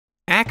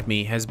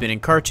ACME has been in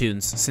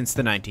cartoons since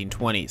the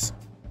 1920s,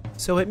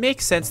 so it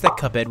makes sense that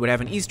Cuphead would have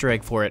an Easter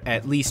egg for it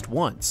at least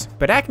once.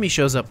 But ACME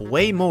shows up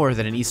way more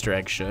than an Easter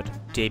egg should,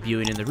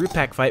 debuting in the Root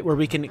Pack fight where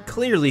we can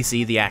clearly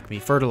see the ACME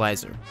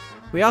fertilizer.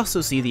 We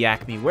also see the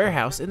ACME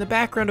warehouse in the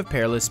background of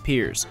Perilous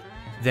Piers.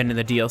 Then in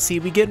the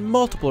DLC we get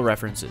multiple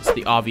references,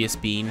 the obvious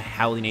being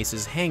Howling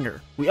Ace's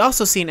hangar. We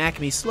also see an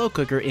ACME slow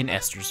cooker in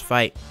Esther's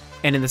fight,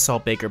 and in the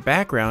Saltbaker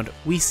background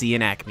we see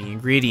an ACME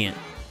ingredient.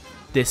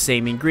 This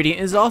same ingredient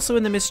is also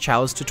in the Miss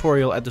Chalice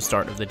tutorial at the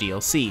start of the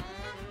DLC.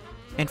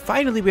 And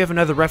finally we have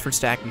another reference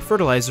to ACME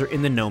fertilizer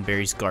in the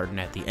Gnomeberry's garden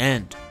at the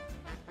end.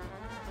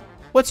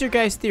 What's your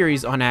guys'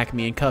 theories on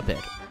ACME and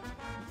Cuphead?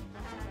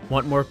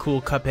 Want more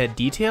cool Cuphead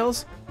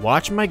details?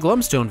 Watch my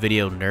Glumstone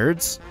video,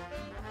 nerds!